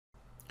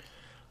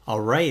All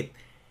right,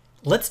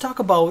 let's talk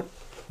about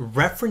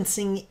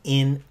referencing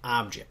in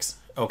objects.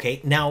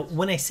 Okay, now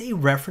when I say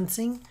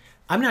referencing,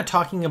 I'm not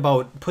talking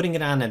about putting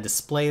it on a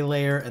display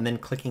layer and then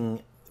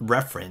clicking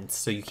reference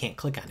so you can't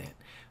click on it.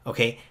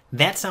 Okay,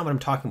 that's not what I'm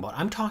talking about.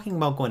 I'm talking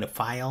about going to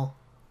File,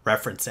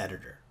 Reference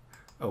Editor.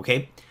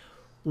 Okay,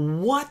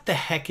 what the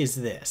heck is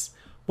this?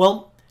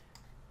 Well,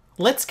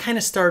 let's kind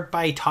of start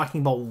by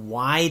talking about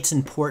why it's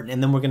important,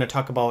 and then we're going to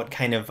talk about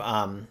kind of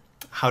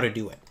how to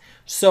do it.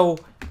 So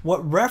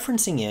what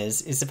referencing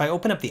is if I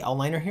open up the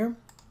outliner here,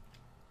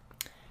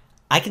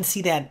 I can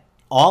see that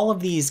all of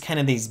these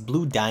these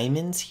blue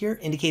diamonds here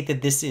indicate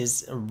that this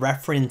is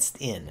referenced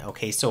in.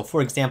 Okay, so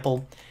for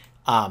example,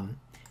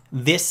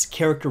 this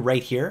character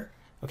right here,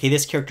 okay,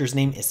 this character's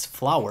name is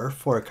Flower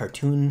for a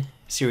cartoon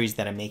series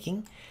that I'm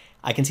making.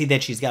 I can see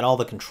that she's got all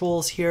the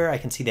controls here. I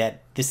can see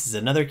that this is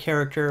another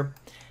character,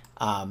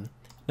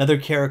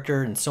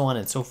 and so on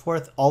and so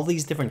forth, all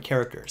these different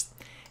characters.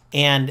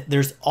 And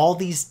there's all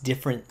these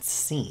different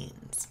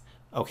scenes.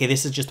 Okay,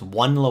 this is just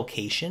one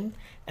location,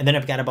 and then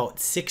I've got about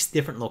 6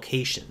 different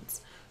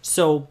locations.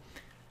 So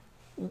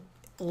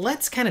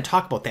let's kind of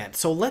talk about that.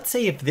 So let's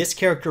say if this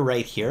character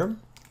right here,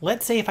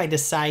 let's say if I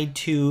decide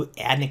to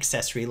add an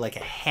accessory like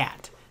a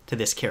hat to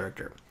this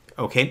character,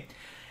 okay?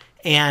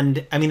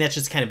 And I mean, that's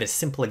just kind of a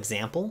simple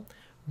example,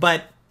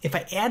 but if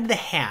I add the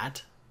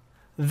hat,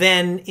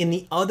 then in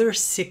the other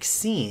 6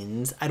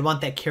 scenes, I'd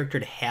want that character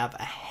to have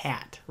a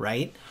hat,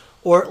 right?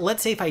 Or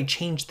let's say if I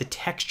change the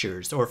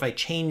textures, or if I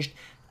changed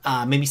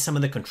maybe some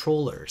of the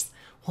controllers,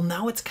 well,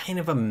 now it's kind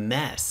of a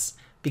mess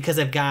because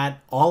I've got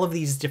all of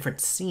these different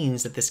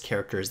scenes that this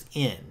character is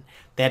in.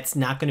 That's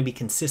not going to be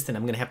consistent.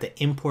 I'm going to have to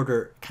import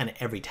her kind of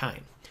every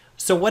time.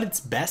 So what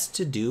it's best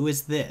to do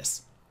is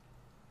this.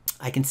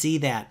 I can see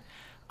that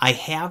I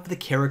have the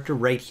character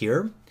right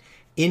here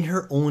in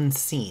her own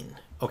scene.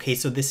 Okay,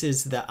 so this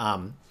is the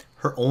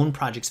her own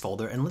projects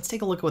folder, and let's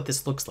take a look at what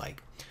this looks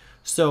like.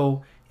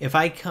 So if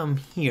I come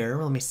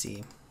here, let me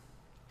see.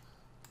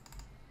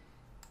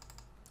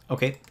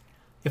 Okay,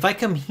 if I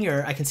come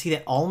here, I can see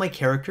that all my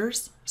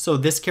characters, so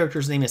this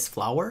character's name is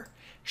Flower,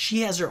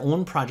 she has her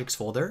own projects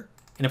folder,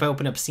 and if I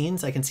open up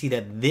scenes, I can see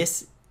that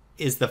this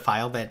is the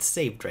file that's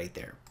saved right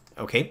there.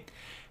 Okay,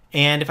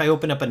 and if I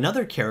open up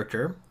another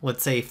character,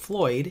 let's say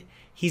Floyd,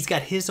 he's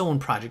got his own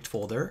project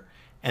folder,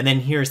 and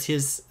then here's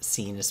his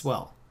scene as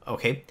well.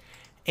 Okay,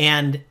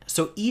 and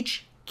so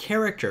each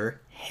character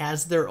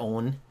has their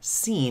own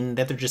scene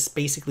that they're just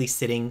basically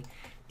sitting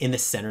in the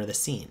center of the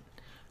scene.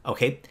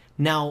 Okay,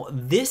 now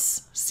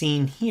this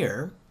scene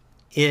here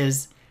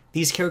is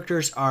these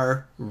characters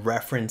are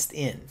referenced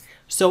in.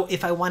 So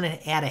if I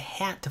wanted to add a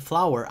hat to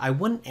Flower, I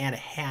wouldn't add a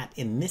hat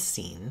in this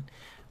scene.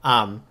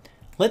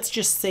 Let's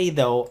just say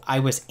though I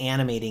was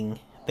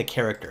animating the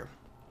character.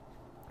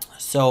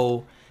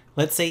 So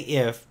let's say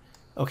if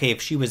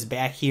she was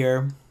back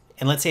here,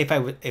 and let's say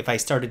if I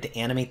started to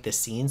animate this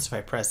scene, so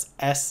if I press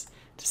S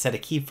to set a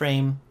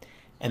keyframe,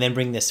 and then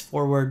bring this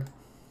forward,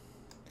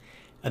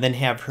 and then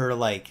have her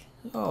like,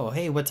 oh,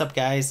 hey, what's up,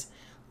 guys?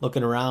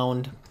 Looking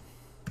around.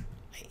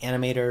 I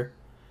animate her.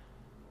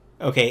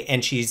 Okay,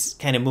 and she's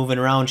kind of moving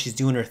around. She's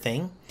doing her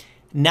thing.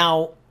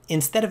 Now,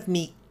 instead of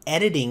me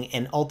editing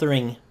and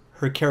altering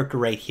her character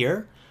right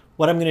here,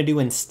 what I'm going to do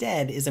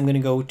instead is I'm going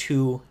to go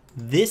to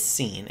this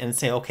scene and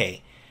say,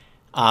 okay,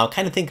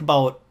 kind of think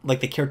about like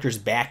the character's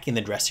back in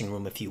the dressing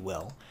room, if you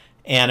will.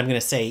 And I'm going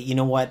to say, you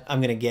know what,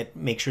 I'm going to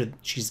make sure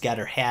she's got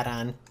her hat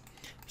on.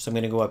 So I'm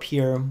going to go up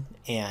here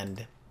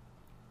and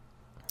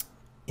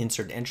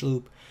insert edge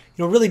loop.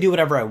 You know, really do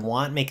whatever I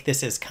want, make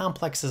this as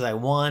complex as I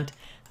want.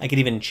 I could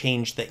even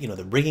change the,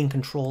 the rigging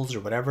controls or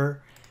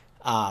whatever.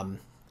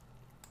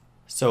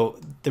 So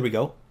there we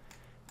go.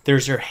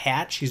 There's her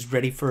hat. She's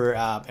ready for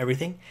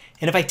everything.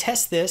 And if I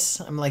test this,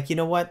 I'm like, you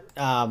know what?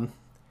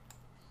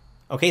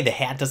 Okay, the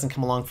hat doesn't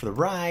come along for the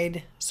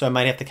ride. So I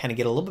might have to kind of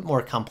get a little bit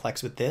more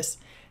complex with this.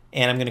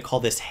 And I'm going to call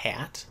this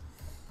hat.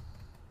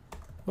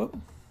 Whoop.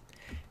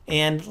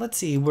 And let's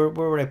see, where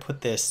would I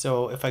put this?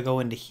 So if I go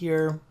into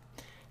here,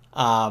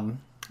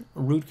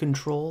 root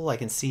control, I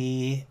can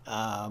see,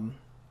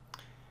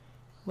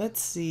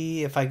 let's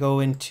see if I go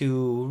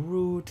into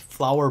root,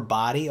 flower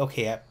body.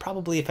 Okay,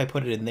 probably if I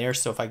put it in there.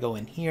 So if I go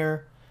in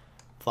here,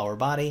 flower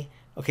body.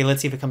 Okay,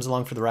 let's see if it comes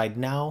along for the ride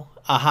now.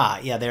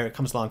 Aha, yeah, there it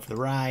comes along for the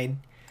ride.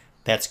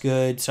 That's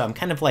good. So I'm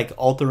kind of like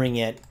altering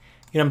it.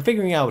 I'm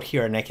figuring out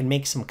here, and I can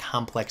make some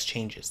complex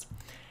changes.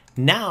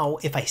 Now,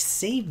 if I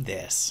save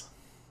this,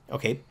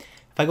 okay,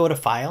 if I go to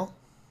File,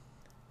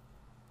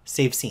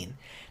 Save Scene,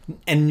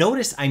 and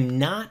notice I'm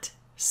not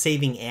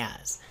saving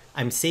as.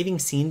 I'm saving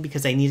scene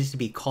because I need it to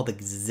be called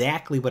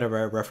exactly whatever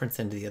I referenced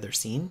into the other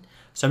scene.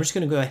 So I'm just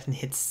going to go ahead and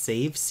hit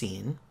Save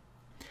Scene.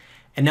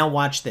 And now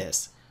watch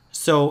this.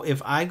 So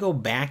if I go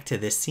back to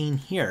this scene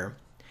here,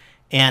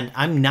 and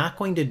I'm not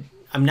going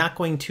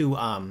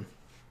to,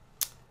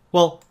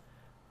 well,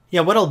 yeah,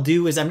 what I'll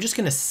do is I'm just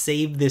going to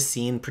save this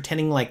scene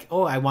pretending like,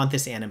 oh, I want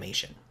this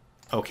animation.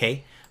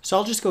 Okay, so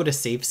I'll just go to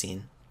Save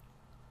Scene.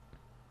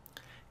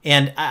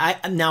 And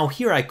now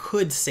here I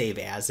could save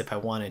as if I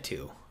wanted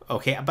to.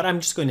 Okay, but I'm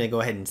just going to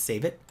go ahead and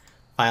save it.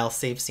 File,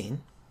 save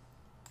scene.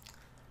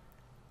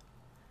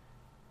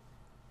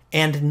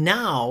 And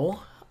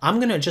now I'm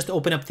going to just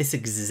open up this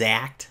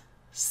exact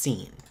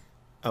scene.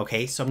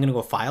 Okay, so I'm going to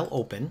go File,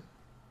 Open.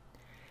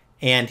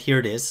 And here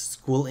it is,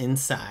 School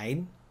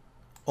Inside,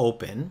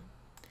 Open.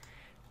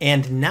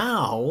 And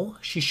now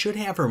she should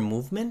have her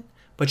movement,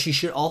 but she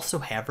should also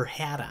have her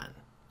hat on.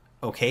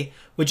 Okay,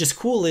 which is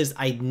cool is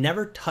I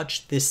never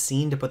touched this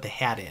scene to put the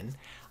hat in.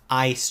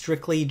 I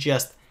strictly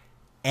just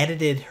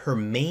edited her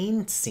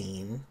main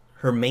scene,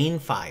 her main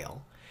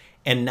file.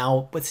 And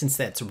now, but since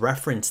that's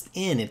referenced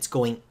in, it's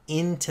going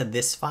into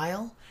this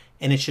file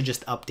and it should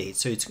just update.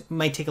 So it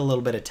might take a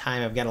little bit of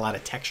time. I've got a lot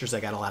of textures. I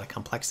got a lot of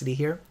complexity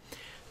here.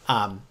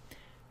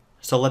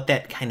 So let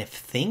that kind of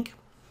think.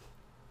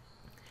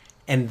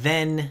 And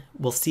then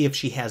we'll see if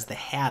she has the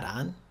hat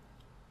on.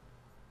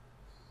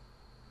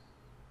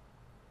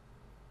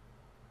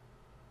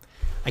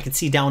 I can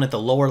see down at the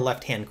lower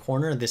left-hand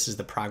corner, this is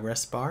the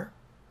progress bar.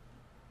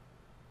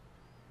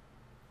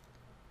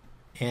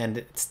 And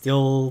it's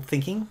still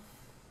thinking.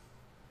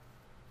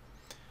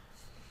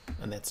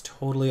 And that's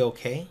totally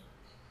okay.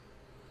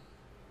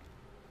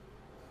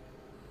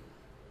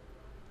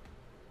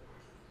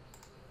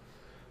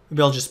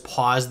 Maybe I'll just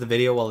pause the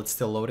video while it's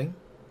still loading.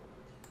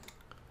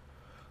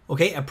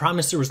 Okay, I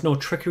promise there was no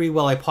trickery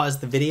while I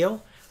paused the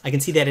video. I can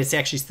see that it's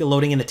actually still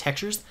loading in the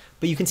textures,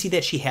 but you can see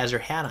that she has her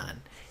hat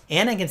on.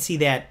 And I can see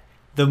that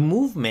the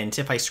movement,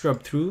 if I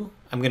scrub through,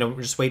 I'm going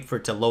to just wait for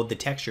it to load the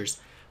textures,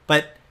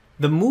 but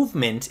the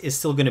movement is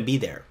still going to be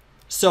there.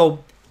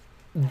 So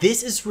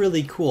this is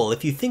really cool.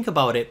 If you think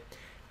about it,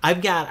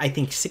 I've got, I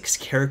think, 6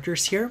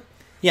 characters here.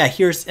 Yeah,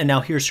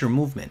 now here's her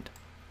movement.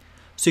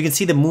 So you can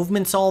see the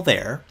movement's all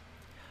there,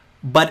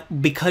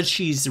 but because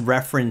she's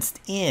referenced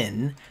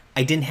in,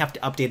 I didn't have to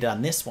update it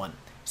on this one.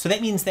 So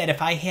that means that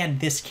if I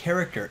had this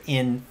character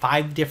in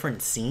 5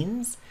 different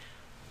scenes,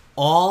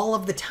 all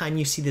of the time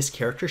you see this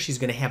character, she's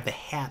going to have the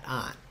hat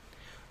on.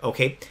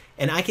 Okay,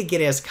 and I could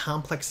get as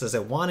complex as I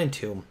wanted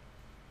to.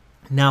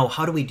 Now,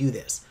 how do we do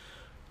this?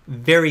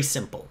 Very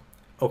simple.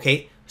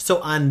 Okay,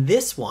 so on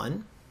this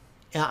one,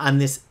 on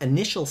this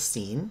initial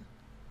scene,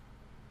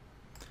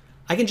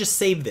 I can just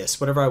save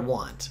this, whatever I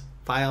want.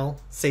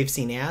 File, save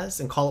scene as,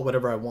 and call it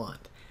whatever I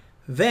want.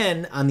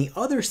 Then on the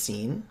other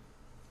scene,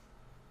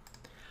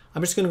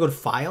 I'm just going to go to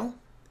File,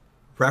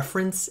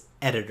 Reference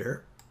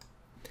Editor.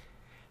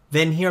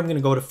 Then here I'm going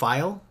to go to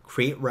File,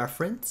 Create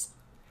Reference.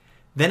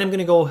 Then I'm going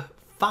to go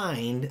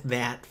find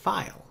that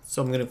file.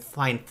 So I'm going to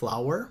find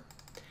Flower.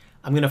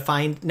 I'm going to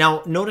find,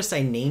 now notice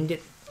I named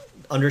it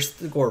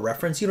underscore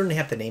reference. You don't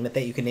have to name it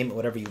that. You can name it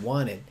whatever you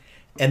wanted.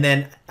 And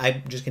then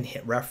I'm just going to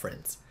hit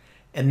reference.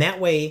 And that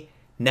way,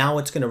 now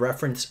it's going to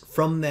reference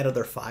from that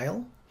other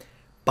file.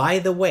 By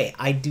the way,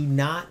 I do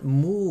not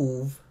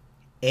move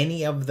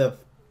any of the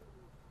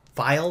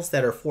files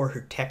that are for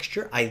her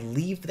texture. I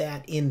leave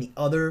that in the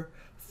other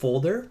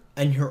folder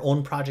and her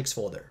own projects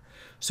folder.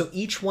 So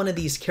each one of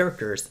these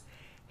characters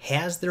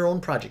has their own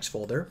projects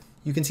folder.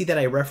 You can see that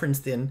I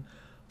referenced in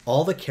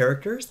all the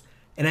characters,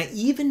 and I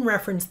even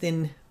referenced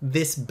in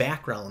this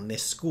background,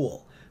 this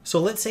school. So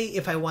let's say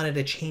if I wanted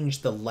to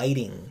change the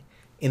lighting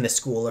in the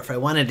school, or if I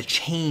wanted to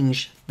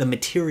change the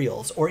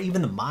materials or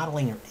even the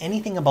modeling or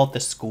anything about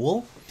the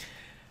school,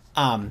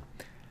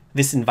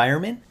 this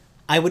environment,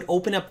 I would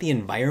open up the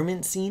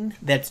environment scene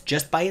that's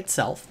just by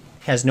itself,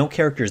 has no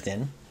characters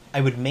in.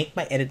 I would make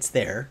my edits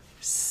there,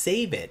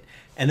 save it,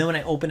 and then when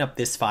I open up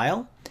this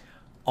file,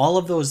 all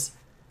of those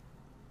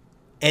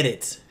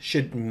edits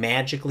should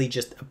magically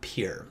just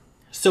appear.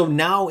 So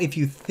now if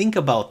you think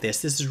about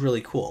this, this is really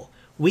cool.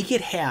 We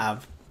could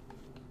have,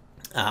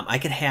 I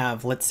could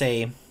have, let's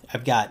say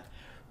I've got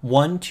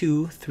 1,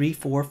 2, 3,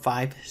 4,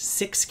 5,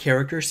 6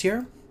 characters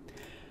here.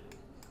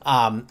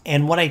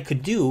 And what I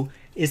could do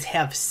is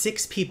have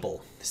 6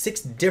 people,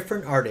 6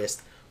 different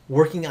artists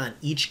working on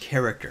each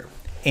character.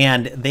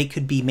 And they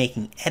could be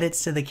making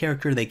edits to the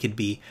character. They could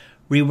be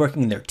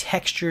reworking their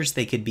textures.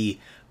 They could be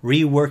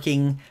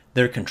reworking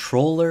their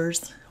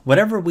controllers,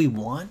 whatever we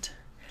want.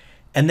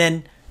 And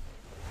then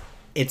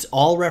it's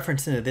all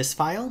referenced into this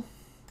file.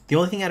 The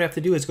only thing I'd have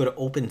to do is go to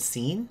open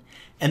scene,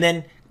 and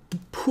then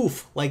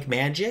poof, like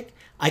magic,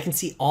 I can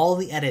see all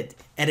the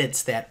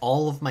edits that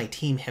all of my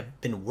team have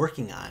been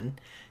working on.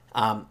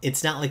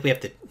 It's not like we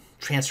have to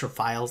transfer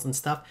files and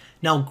stuff.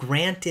 Now,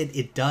 granted,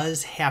 it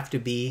does have to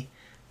be,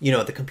 you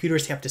know, the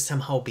computers have to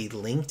somehow be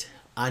linked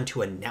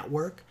onto a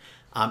network.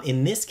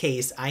 In this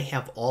case, I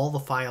have all the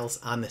files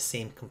on the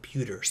same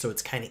computer, so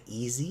it's kind of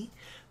easy.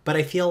 But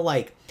I feel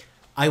like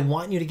I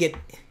want you to get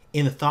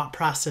in the thought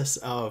process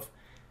of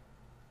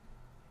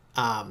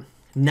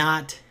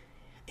not,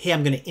 hey,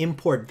 I'm going to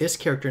import this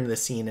character into the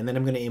scene, and then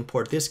I'm going to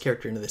import this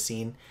character into the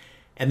scene.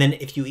 And then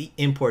if you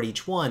import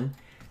each one,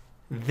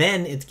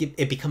 then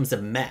it becomes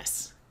a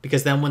mess.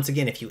 Because then once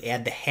again, if you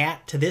add the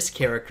hat to this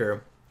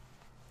character,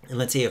 and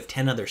let's say you have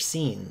 10 other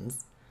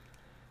scenes,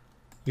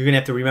 you're going to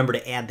have to remember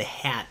to add the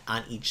hat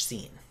on each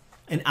scene.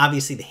 And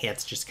obviously the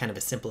hat's just kind of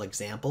a simple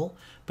example,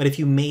 but if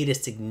you made a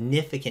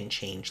significant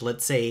change,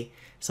 let's say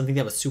something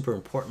that was super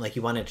important, like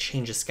you wanted to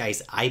change this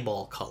guy's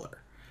eyeball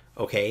color,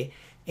 okay?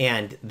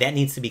 And that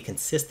needs to be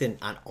consistent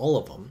on all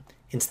of them,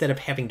 instead of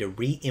having to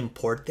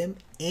re-import them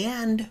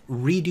and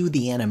redo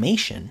the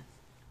animation,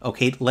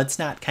 okay? Let's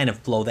not kind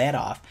of blow that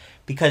off,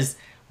 because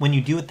when you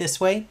do it this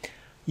way,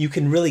 you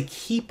can really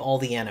keep all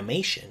the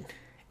animation.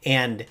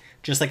 And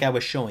just like I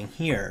was showing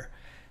here,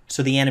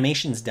 so the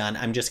animation's done,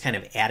 I'm just kind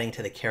of adding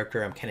to the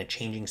character, I'm kind of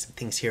changing some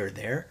things here or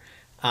there,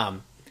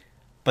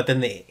 but then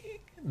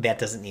that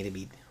doesn't need to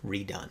be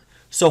redone.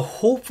 So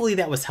hopefully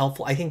that was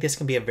helpful. I think this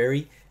can be a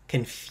very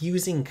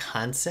confusing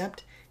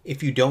concept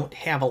if you don't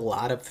have a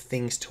lot of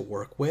things to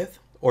work with,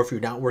 or if you're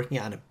not working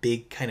on a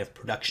big kind of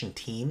production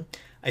team.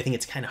 I think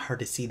it's kind of hard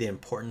to see the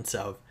importance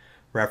of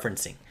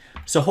referencing.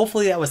 So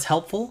hopefully that was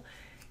helpful.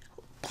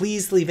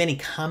 Please leave any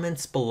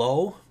comments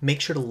below.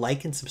 Make sure to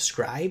like and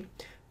subscribe.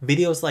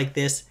 Videos like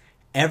this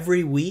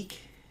every week.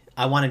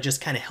 I want to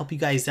just kind of help you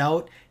guys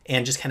out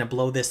and just kind of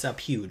blow this up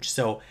huge.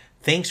 So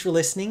thanks for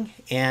listening,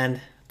 and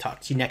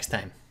talk to you next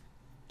time.